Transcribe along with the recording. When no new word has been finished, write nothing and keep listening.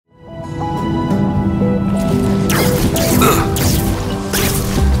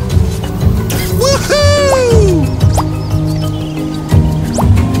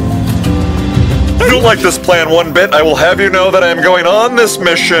don't like this plan one bit, I will have you know that I am going on this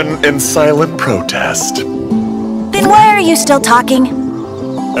mission in silent protest. Then why are you still talking?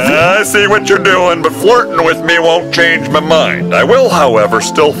 I see what you're doing, but flirting with me won't change my mind. I will, however,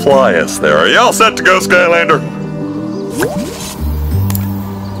 still fly us there. Are you all set to go, Skylander?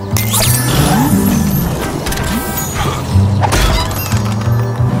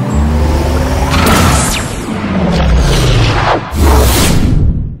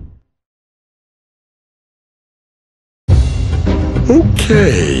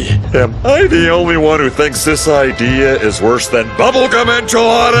 Okay, am I the only one who thinks this idea is worse than bubblegum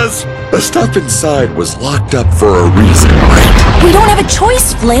enchiladas? The stuff inside was locked up for a reason, right? We don't have a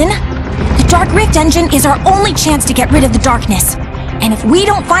choice, Flynn. The Dark Rift engine is our only chance to get rid of the darkness. And if we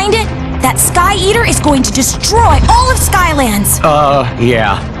don't find it, that Sky Eater is going to destroy all of Skylands.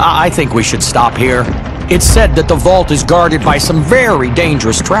 Yeah. I think we should stop here. It's said that the vault is guarded by some very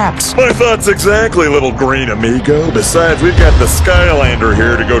dangerous traps. My thoughts exactly, little green amigo. Besides, we've got the Skylander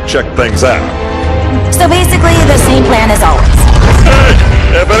here to go check things out. So basically, the same plan as always. Hey,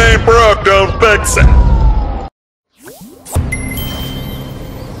 if it ain't broke, don't fix it.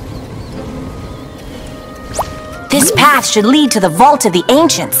 This path should lead to the Vault of the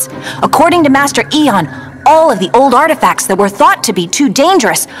Ancients. According to Master Eon, all of the old artifacts that were thought to be too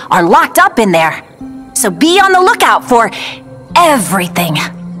dangerous are locked up in there. So be on the lookout for everything.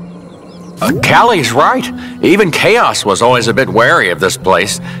 Callie's right. Even Chaos was always a bit wary of this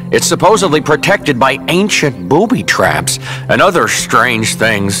place. It's supposedly protected by ancient booby traps and other strange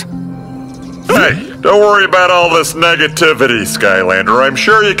things. Hey, don't worry about all this negativity, Skylander. I'm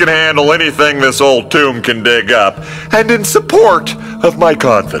sure you can handle anything this old tomb can dig up. And in support of my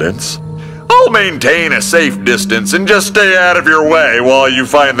confidence, I'll maintain a safe distance and just stay out of your way while you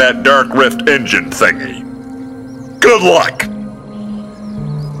find that Dark Rift engine thingy. Good luck!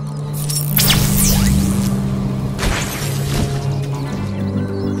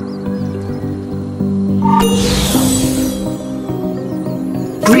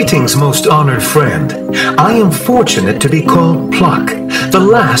 Greetings, most honored friend. I am fortunate to be called Pluck, the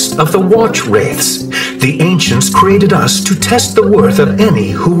last of the Watch Wraiths. The ancients created us to test the worth of any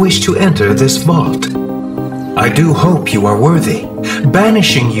who wish to enter this vault. I do hope you are worthy.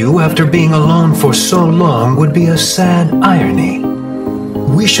 Banishing you after being alone for so long would be a sad irony.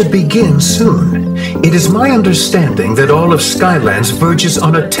 We should begin soon. It is my understanding that all of Skylands verges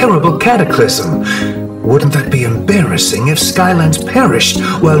on a terrible cataclysm. Wouldn't that be embarrassing if Skylands perished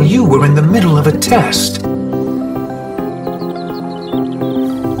while you were in the middle of a test?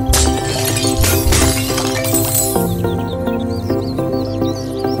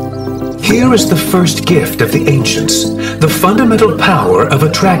 Here is the first gift of the ancients, the fundamental power of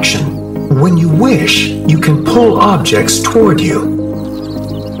attraction. When you wish, you can pull objects toward you.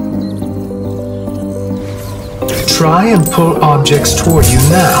 Try and pull objects toward you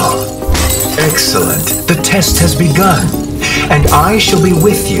now. Excellent. The test has begun, and I shall be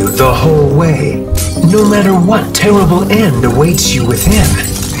with you the whole way, no matter what terrible end awaits you within.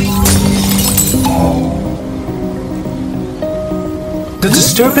 The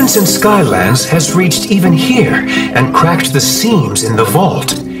disturbance in Skylands has reached even here and cracked the seams in the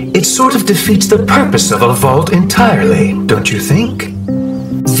vault. It sort of defeats the purpose of a vault entirely, don't you think?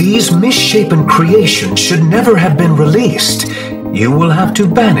 These misshapen creations should never have been released. You will have to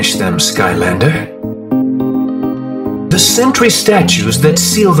banish them, Skylander. The sentry statues that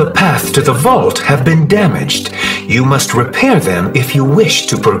seal the path to the vault have been damaged. You must repair them if you wish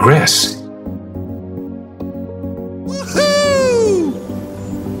to progress.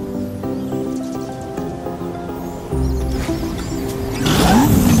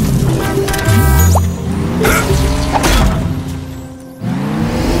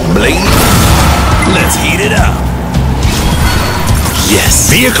 Let's heat it up. Yes.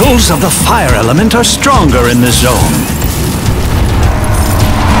 Vehicles of the fire element are stronger in this zone.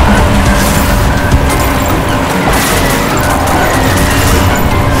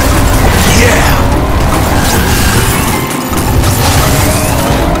 Yeah.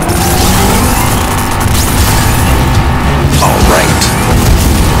 All right.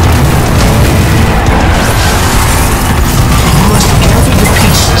 You must gather the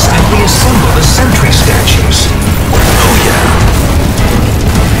pieces and reassemble the sentry statues. Oh yeah.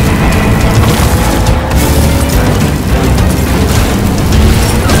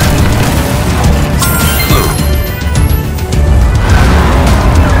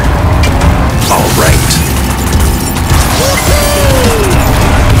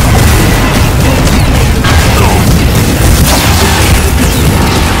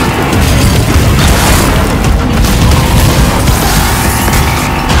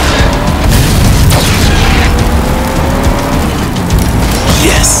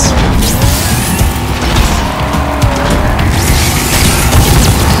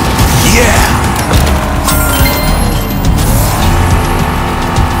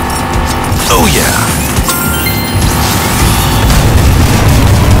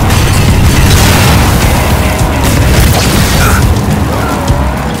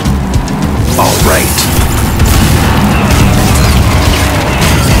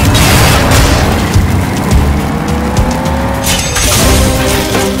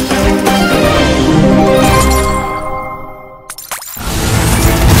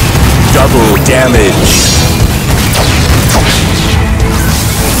 damage.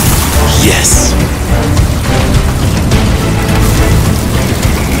 Yes.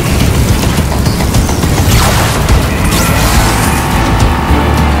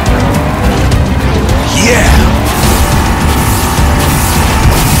 Yeah.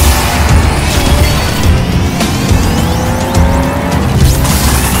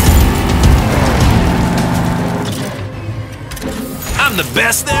 I'm the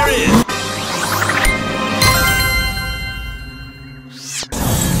best there is.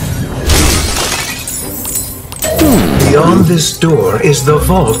 Beyond this door is the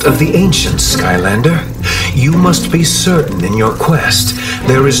vault of the ancients, Skylander. You must be certain in your quest.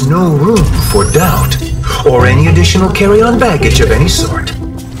 There is no room for doubt, or any additional carry-on baggage of any sort.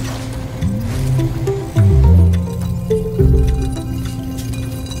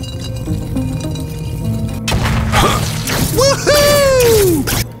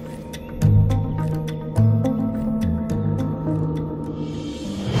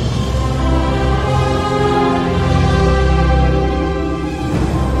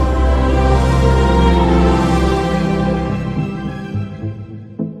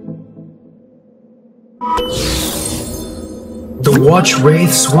 The Watch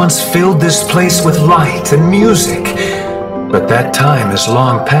Wraiths once filled this place with light and music, but that time is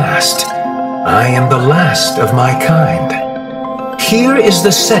long past. I am the last of my kind. Here is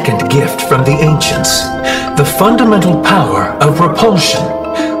the second gift from the ancients, the fundamental power of repulsion.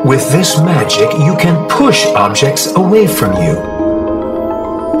 With this magic, you can push objects away from you.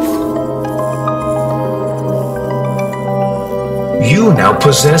 You now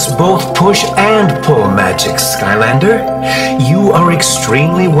possess both push and pull magics, Skylander. You are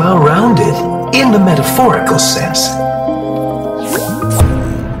extremely well-rounded, in the metaphorical sense.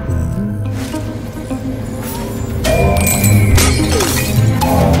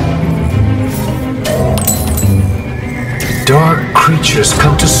 Dark creatures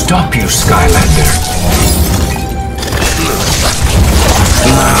come to stop you, Skylander.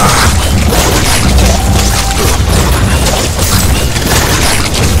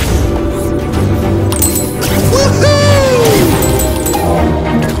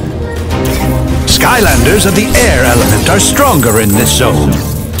 Skylanders of the air element are stronger in this zone.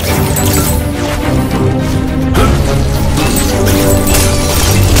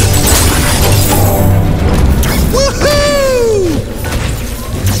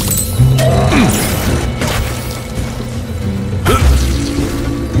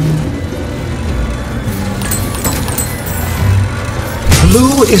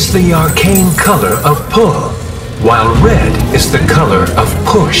 Blue is the arcane color of pull, while red is the color of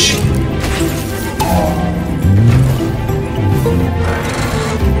push.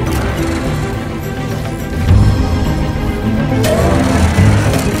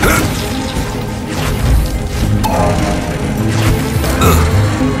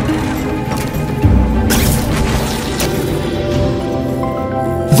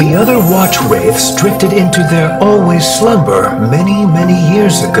 The other Watch Wraiths drifted into their always slumber many, many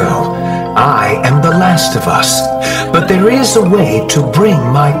years ago. I am the last of us, but there is a way to bring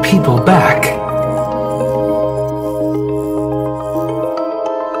my people back.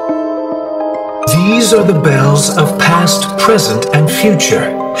 These are the bells of past, present, and future.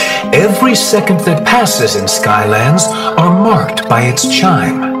 Every second that passes in Skylands are marked by its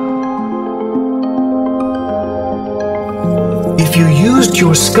chime. If you used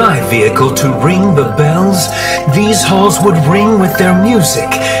your sky vehicle to ring the bells, these halls would ring with their music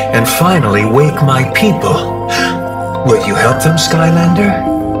and finally wake my people. Will you help them, Skylander?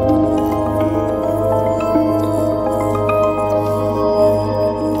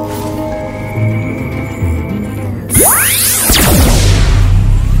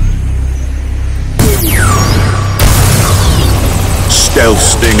 Stealth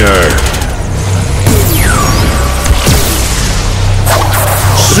Stinger.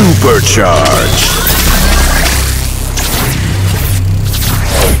 Supercharged.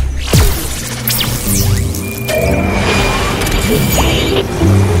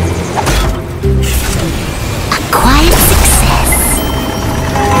 Quiet success.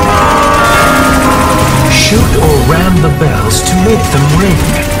 Shoot or ram the bells to make them ring.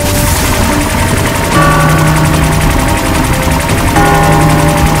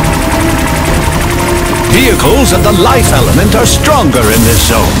 Vehicles of the life element are stronger in this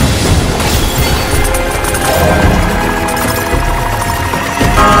zone.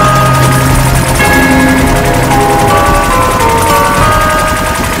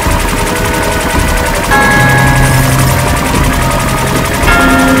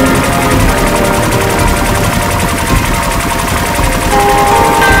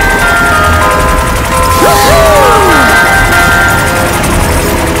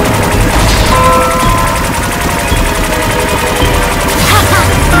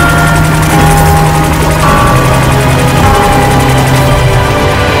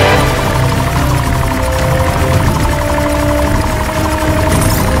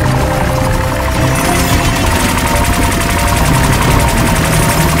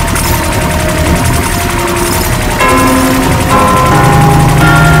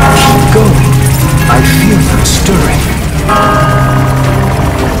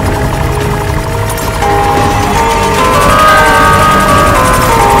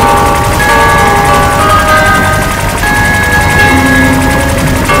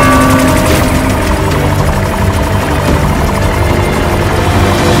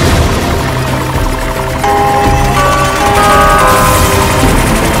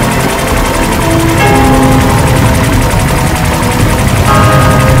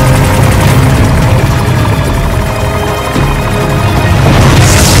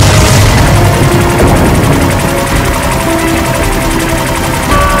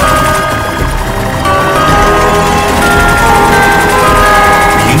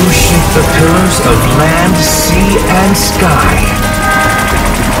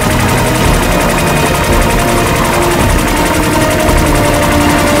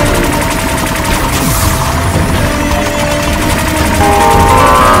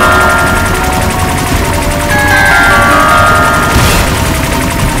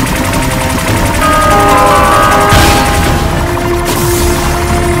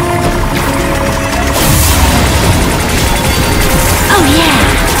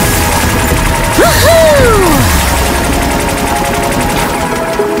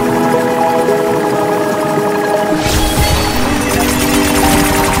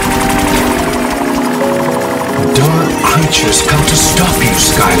 creatures come to stop you,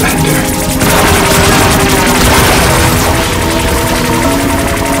 Skylander.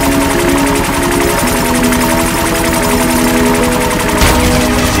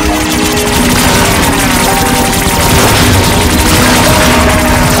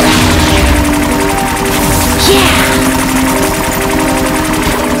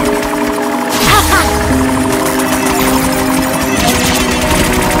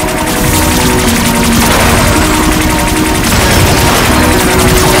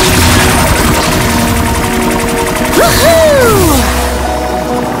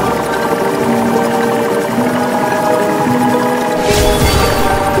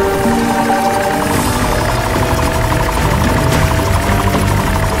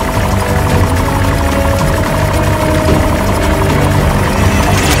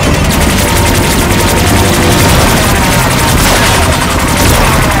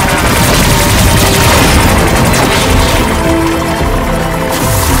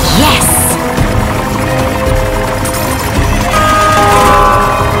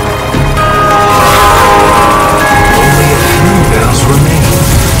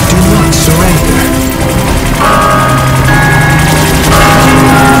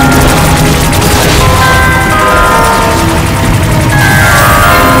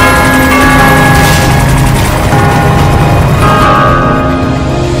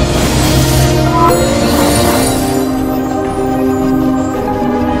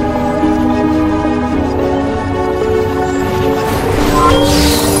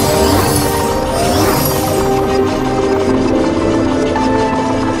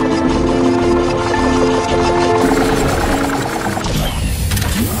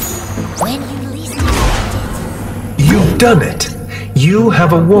 Done it. You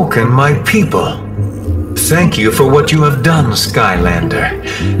have awoken my people. Thank you for what you have done, Skylander.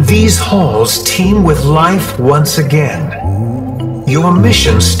 These halls teem with life once again. Your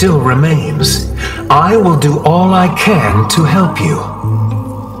mission still remains. I will do all I can to help you.